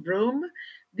west of Rome.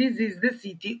 This is the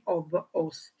city of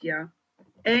Ostia,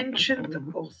 ancient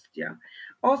Ostia.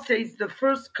 Ostia is the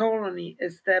first colony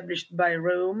established by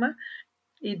Rome.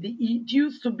 It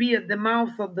used to be at the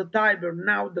mouth of the Tiber.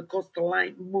 Now the coastal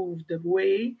line moved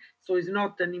away, so it's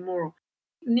not anymore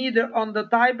neither on the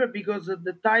Tiber because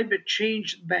the Tiber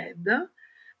changed bed,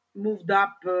 moved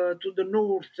up to the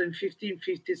north in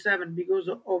 1557 because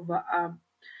of a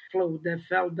flood that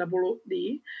fell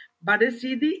WD, but the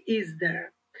city is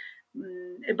there.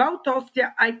 About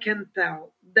Ostia, I can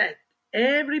tell that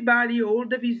everybody, all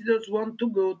the visitors want to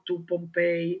go to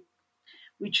Pompeii,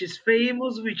 which is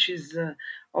famous, which is,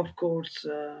 of course,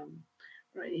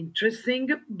 interesting,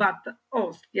 but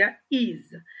Ostia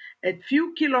is a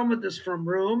few kilometers from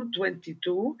Rome,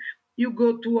 22. You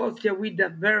go to Ostia with a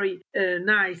very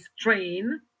nice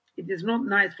train. It is not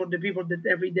nice for the people that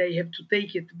every day have to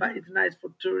take it, but it's nice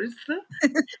for tourists.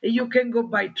 You can go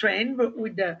by train but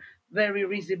with a very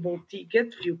reasonable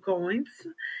ticket, few coins,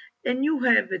 and you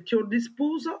have at your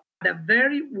disposal a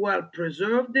very well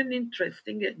preserved and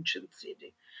interesting ancient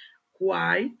city.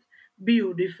 Quite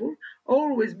beautiful,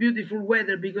 always beautiful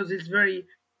weather because it's very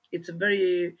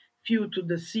few to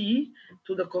the sea,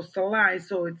 to the coastal line,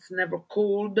 so it's never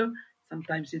cold.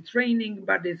 Sometimes it's raining,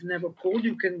 but it's never cold.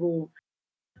 You can go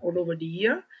all over the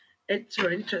year. It's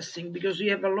very interesting because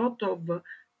you have a lot of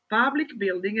public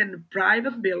building and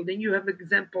private building. You have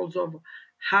examples of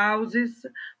houses,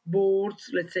 boards,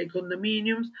 let's say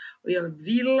condominiums. You have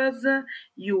villas,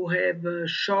 you have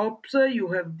shops, you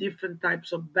have different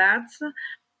types of baths.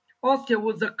 Ostia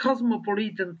was a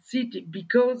cosmopolitan city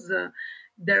because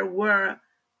there were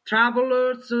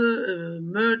travelers,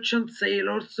 merchants,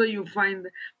 sailors. So you find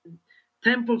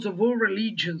temples of all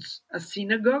religions, a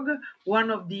synagogue,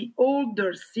 one of the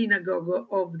older synagogue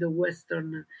of the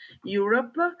Western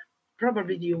Europe,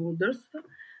 probably the oldest.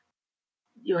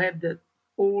 You have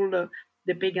all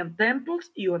the pagan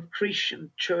temples, you have Christian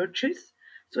churches,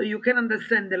 so you can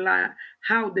understand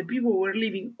how the people were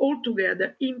living all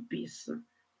together in peace,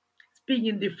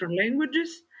 speaking different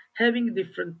languages, having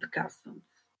different customs.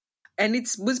 And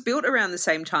it was built around the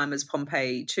same time as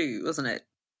Pompeii too, wasn't it?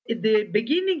 At the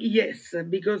beginning, yes,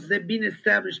 because they've been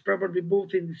established probably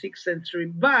both in the 6th century,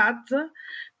 but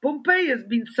Pompeii has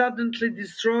been suddenly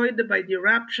destroyed by the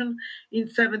eruption in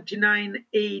 79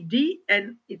 AD,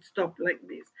 and it stopped like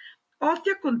this.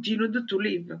 Ostia continued to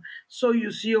live, so you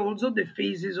see also the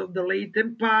phases of the late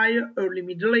Empire, early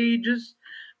Middle Ages,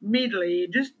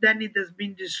 then it has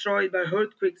been destroyed by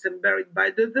earthquakes and buried by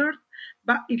the dirt,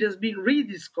 but it has been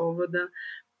rediscovered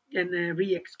and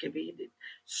re-excavated.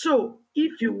 So,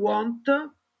 if you want,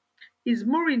 is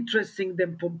more interesting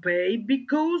than Pompeii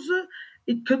because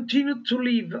it continued to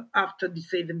live after the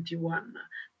 71.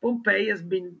 Pompeii has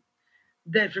been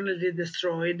definitely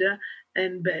destroyed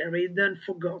and buried and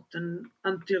forgotten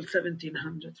until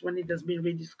 1700s when it has been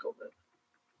rediscovered.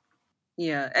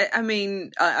 Yeah, I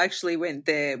mean, I actually went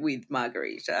there with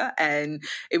Margherita and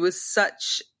it was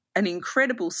such an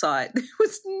incredible sight. There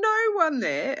was no one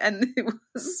there and it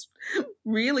was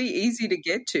really easy to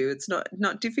get to. It's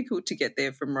not difficult to get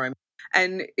there from Rome.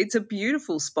 And it's a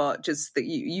beautiful spot, just that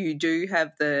you do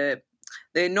have they're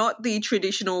not the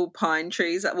traditional pine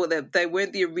trees. Well, they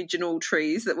weren't the original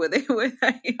trees that were there, were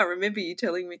they? I remember you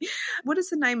telling me. What is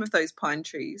the name of those pine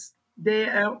trees? They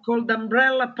are called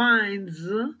umbrella pines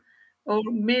or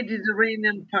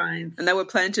Mediterranean pines. And they were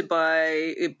planted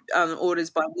by orders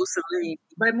by Mussolini.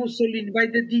 By Mussolini, by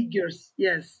the diggers,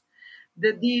 yes.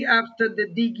 After the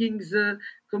diggings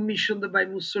commissioned by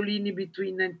Mussolini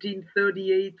between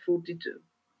 1938-42.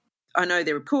 I know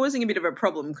they're causing a bit of a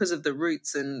problem because of the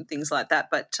roots and things like that,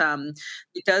 but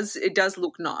it does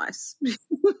look nice.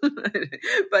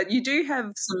 But you do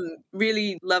have some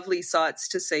really lovely sights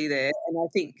to see there, and I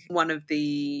think one of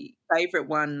the favourite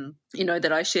one,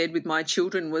 that I shared with my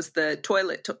children was the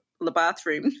the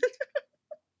bathroom.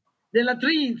 The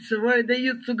latrines, where they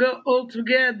used to go all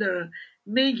together,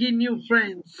 making new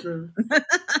friends.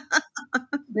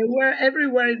 They were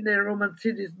everywhere in the Roman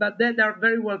cities, but they are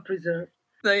very well preserved.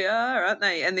 They are, aren't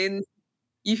they? And then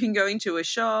you can go into a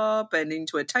shop and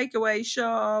into a takeaway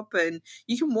shop and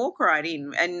you can walk right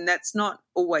in, and that's not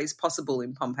always possible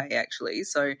in Pompeii actually.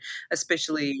 So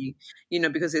especially,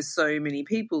 because there's so many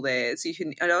people there. So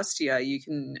at Ostia you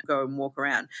can go and walk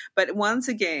around. But once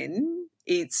again,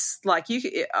 it's like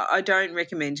I don't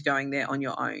recommend going there on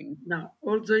your own. No,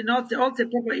 also in Ostia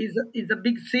probably is a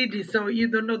big city, so you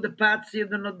don't know the paths, you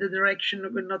don't know the direction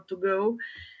where not to go.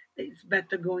 It's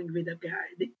better going with a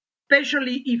guide,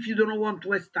 especially if you don't want to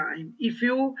waste time. If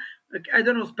you, I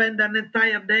don't know, spend an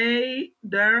entire day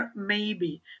there,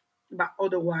 maybe, but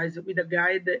otherwise with a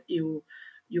guide you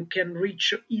can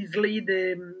reach easily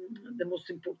the most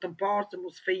important parts, the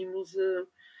most famous.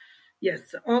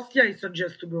 Yes, Ostia, I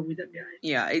suggest to go with a guide.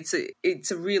 Yeah, it's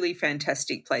a really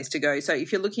fantastic place to go. So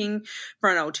if you're looking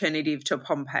for an alternative to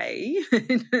Pompeii,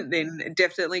 then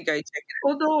definitely go check it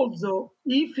out. But also,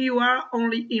 if you are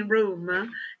only in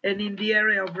Rome and in the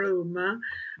area of Rome,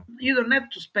 you don't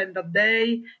have to spend a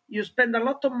day. You spend a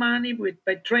lot of money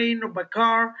by train or by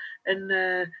car, and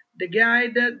the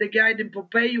guide in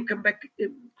Pompeii, you come back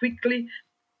quickly.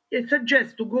 I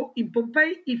suggest to go in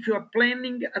Pompeii if you are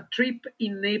planning a trip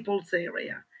in Naples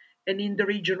area and in the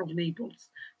region of Naples.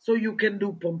 So you can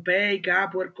do Pompeii,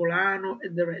 Capua, Ercolano,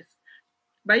 and the rest.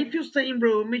 But if you stay in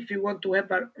Rome, if you want to have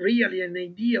really an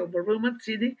idea of a Roman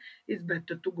city, it's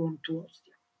better to go to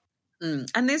Ostia.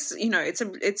 And this,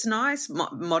 it's a nice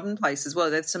modern place as well.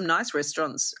 There's some nice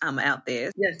restaurants out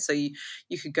there. Yes. So you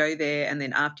could go there, and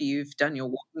then after you've done your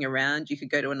walking around, you could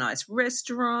go to a nice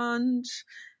restaurant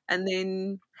and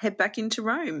then head back into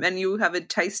Rome, and you'll have a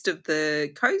taste of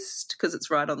the coast because it's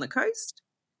right on the coast.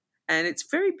 And it's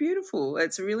very beautiful.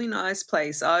 It's a really nice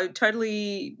place. I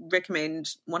totally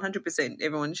recommend 100%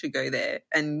 everyone should go there,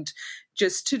 and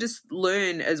just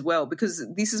learn as well, because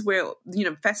this is where,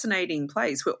 fascinating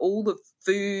place where all the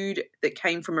food that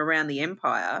came from around the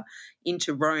empire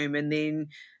into Rome, and then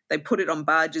they put it on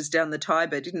barges down the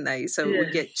Tiber, didn't they? So Yes.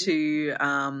 we get to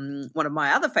one of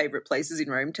my other favourite places in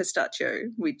Rome, Testaccio,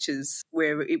 which is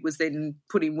where it was then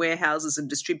put in warehouses and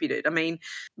distributed. I mean,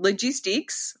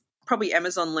 logistics. Probably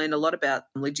Amazon learned a lot about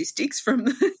logistics from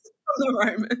the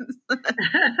Romans.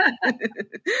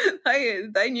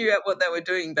 They knew what they were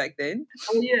doing back then.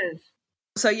 Oh, yes.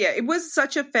 So, yeah, it was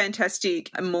such a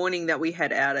fantastic morning that we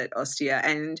had out at Ostia.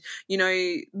 And,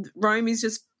 Rome is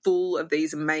just full of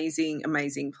these amazing,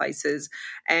 amazing places.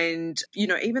 And,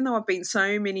 even though I've been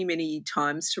so many, many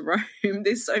times to Rome,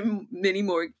 there's so many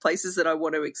more places that I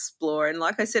want to explore. And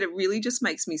like I said, it really just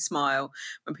makes me smile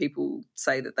when people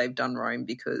say that they've done Rome,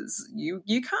 because you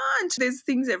can't. There's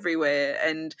things everywhere.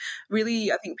 And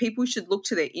really, I think people should look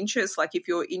to their interests. Like if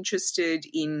you're interested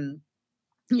in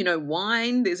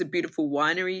wine, there's a beautiful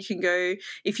winery you can go.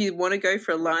 If you want to go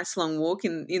for a nice long walk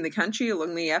in the country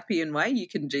along the Appian Way, you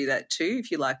can do that too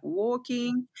if you like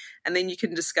walking. And then you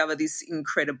can discover this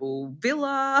incredible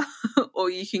villa, or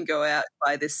you can go out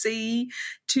by the sea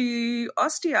to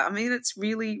Ostia. I mean, it's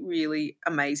really, really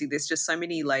amazing. There's just so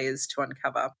many layers to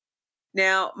uncover.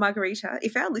 Now, Margherita,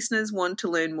 if our listeners want to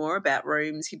learn more about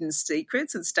Rome's hidden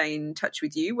secrets and stay in touch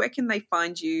with you, where can they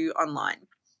find you online?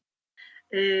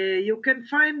 You can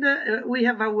find, we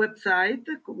have a website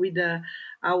with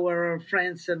our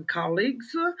friends and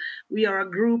colleagues. We are a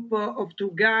group of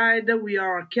tour guides. We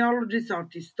are archaeologists,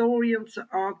 art historians,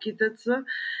 architects. Our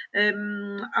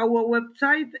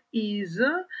website is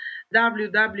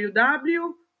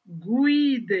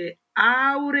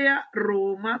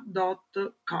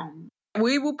www.guideaurearoma.com.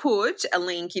 We will put a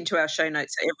link into our show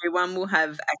notes so everyone will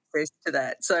have access to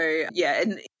that. So, yeah,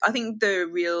 and I think the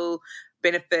real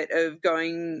benefit of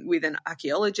going with an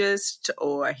archaeologist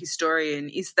or a historian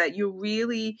is that you're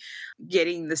really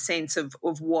getting the sense of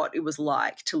what it was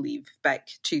like to live back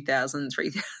 2,000,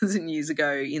 3,000 years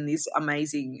ago in this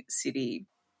amazing city.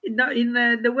 In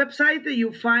the website,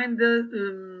 you find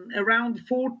around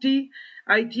 40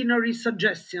 itinerary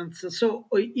suggestions. So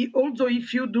also,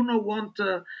 if you do not want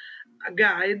a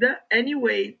guide,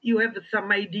 anyway, you have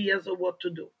some ideas of what to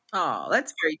do. Oh,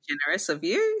 that's very generous of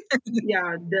you.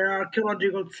 Yeah, there are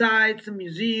archaeological sites,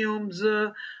 museums,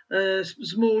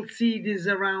 small cities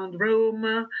around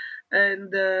Rome,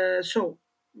 and so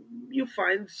you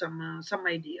find some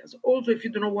ideas. Also, if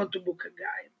you do not want to book a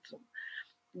guide,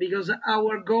 because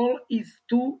our goal is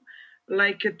to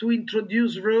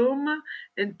introduce Rome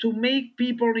and to make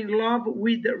people in love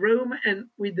with Rome and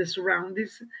with the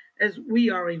surroundings as we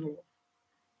are in love.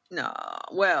 No,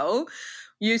 well,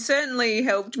 you certainly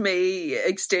helped me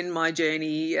extend my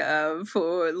journey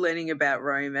for learning about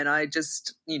Rome, and I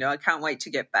just, I can't wait to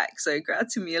get back. So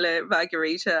grazie mille,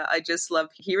 Margherita. I just love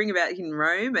hearing about in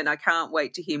Rome, and I can't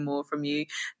wait to hear more from you.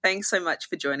 Thanks so much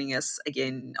for joining us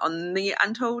again on the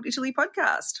Untold Italy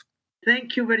podcast.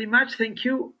 Thank you very much. Thank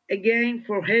you again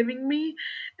for having me,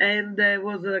 and it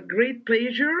was a great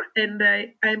pleasure, and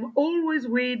I'm always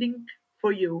waiting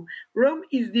for you. Rome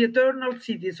is the eternal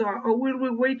city, so I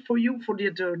will wait for you for the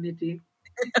eternity.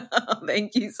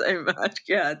 Thank you so much.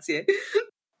 Grazie.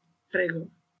 Prego.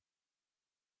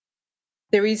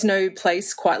 There is no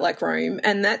place quite like Rome,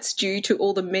 and that's due to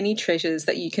all the many treasures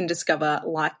that you can discover,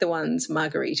 like the ones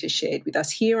Margherita shared with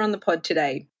us here on the pod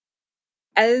today.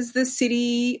 As the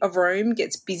city of Rome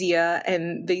gets busier,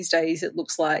 and these days it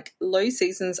looks like low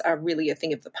seasons are really a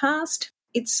thing of the past,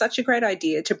 it's such a great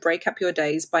idea to break up your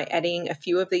days by adding a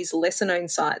few of these lesser-known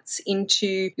sites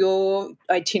into your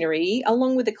itinerary,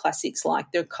 along with the classics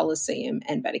like the Colosseum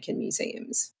and Vatican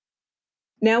museums.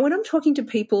 Now, when I'm talking to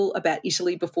people about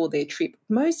Italy before their trip,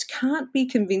 most can't be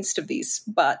convinced of this,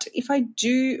 but if I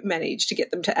do manage to get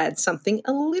them to add something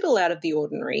a little out of the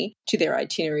ordinary to their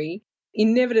itinerary,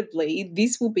 inevitably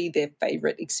this will be their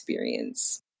favourite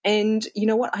experience. And you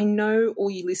know what? I know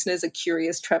all you listeners are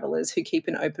curious travellers who keep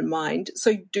an open mind,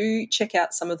 so do check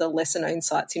out some of the lesser-known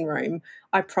sites in Rome.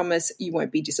 I promise you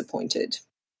won't be disappointed.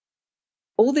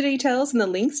 All the details and the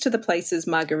links to the places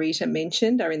Margherita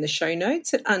mentioned are in the show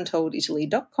notes at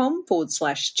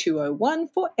untolditaly.com/201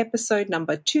 for episode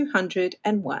number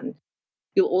 201.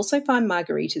 You'll also find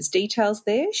Margherita's details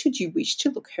there should you wish to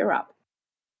look her up.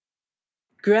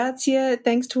 Grazie.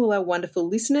 Thanks to all our wonderful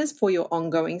listeners for your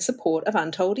ongoing support of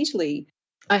Untold Italy.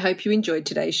 I hope you enjoyed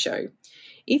today's show.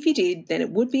 If you did, then it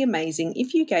would be amazing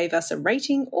if you gave us a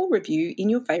rating or review in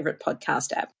your favourite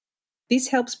podcast app. This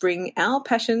helps bring our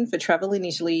passion for travel in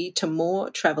Italy to more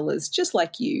travellers just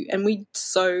like you, and we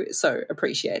so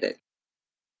appreciate it.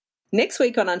 Next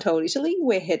week on Untold Italy,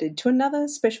 we're headed to another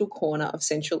special corner of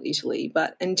central Italy,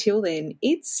 but until then,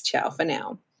 it's ciao for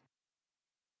now.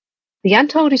 The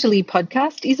Untold Italy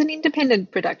podcast is an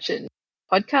independent production.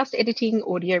 Podcast editing,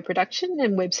 audio production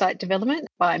and website development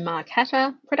by Mark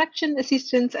Hatter, production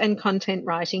assistance and content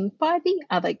writing by the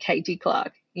other Katie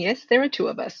Clark. Yes, there are two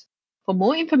of us. For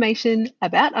more information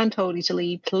about Untold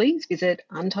Italy, please visit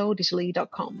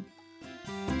untolditaly.com.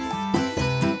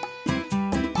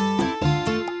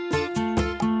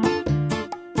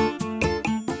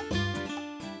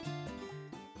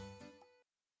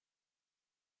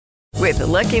 With the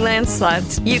Lucky Land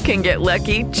Slots, you can get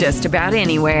lucky just about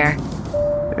anywhere.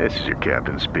 This is your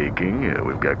captain speaking.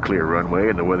 We've got clear runway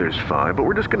and the weather's fine, but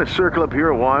we're just going to circle up here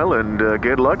a while and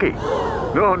get lucky.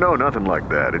 No, nothing like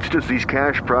that. It's just these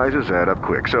cash prizes add up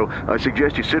quick. So I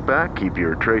suggest you sit back, keep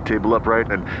your tray table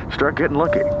upright, and start getting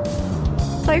lucky.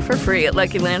 Play for free at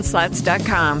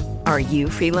LuckyLandSlots.com. Are you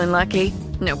feeling lucky?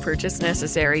 No purchase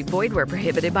necessary. Void where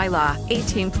prohibited by law.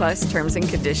 18+ terms and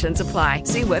conditions apply.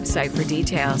 See website for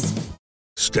details.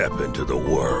 Step into the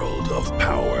world of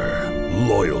power,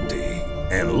 loyalty,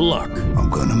 and luck. I'm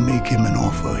gonna make him an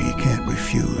offer he can't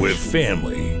refuse. With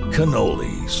family,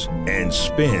 cannolis, and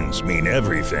spins mean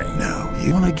everything. Now,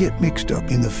 you wanna get mixed up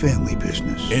in the family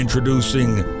business.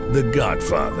 Introducing The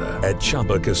Godfather at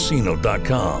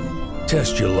ChumbaCasino.com.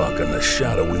 Test your luck in the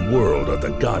shadowy world of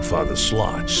The Godfather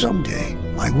slot. Someday,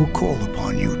 I will call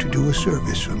upon you to do a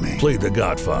service for me. Play The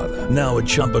Godfather, now at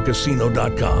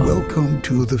ChumbaCasino.com. Welcome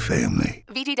to the family.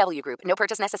 VGW Group. No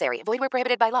purchase necessary. Void where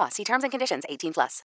prohibited by law. See terms and conditions. 18+.